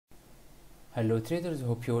Hello traders,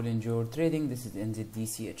 hope you all enjoy trading. This is NZD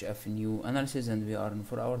CHF new analysis and we are in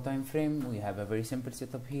 4-hour time frame. We have a very simple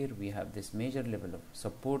setup here. We have this major level of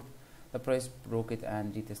support. The price broke it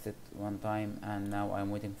and retested one time, and now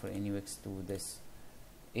I'm waiting for any wicks to this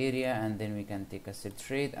area, and then we can take a sell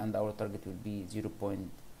trade, and our target will be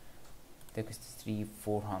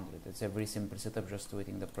 0.63400. It's a very simple setup, just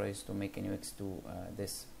waiting the price to make any wicks to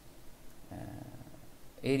this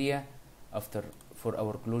area after for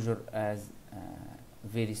our closure as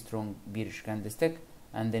very strong bearish candlestick,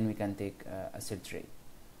 and then we can take a sell trade.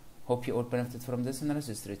 Hope you all benefited from this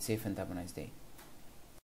analysis. Trade safe and have a nice day.